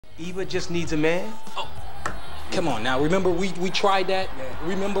Eva just needs a man? Oh, come on now. Remember we tried that? Yeah.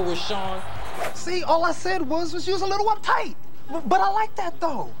 Remember with Sean? See, all I said was you was a little uptight. But I like that,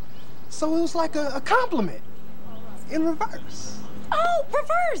 though. So it was like a compliment in reverse. Oh,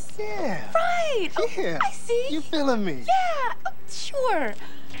 reverse. Yeah. Right. Yeah. Oh, I see. You feeling me? Yeah, sure.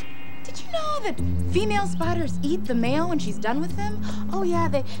 Did you know that female spiders eat the male when she's done with them? Oh, yeah,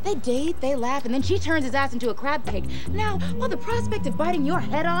 they date, they laugh, and then she turns his ass into a crab cake. Now, while the prospect of biting your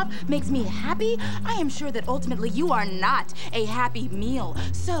head off makes me happy, I am sure that ultimately you are not a happy meal.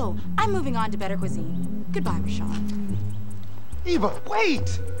 So, I'm moving on to better cuisine. Goodbye, Rashawn. Eva,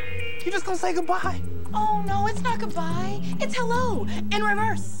 wait! You just gonna say goodbye? Oh, no, it's not goodbye. It's hello, in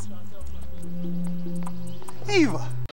reverse. Eva!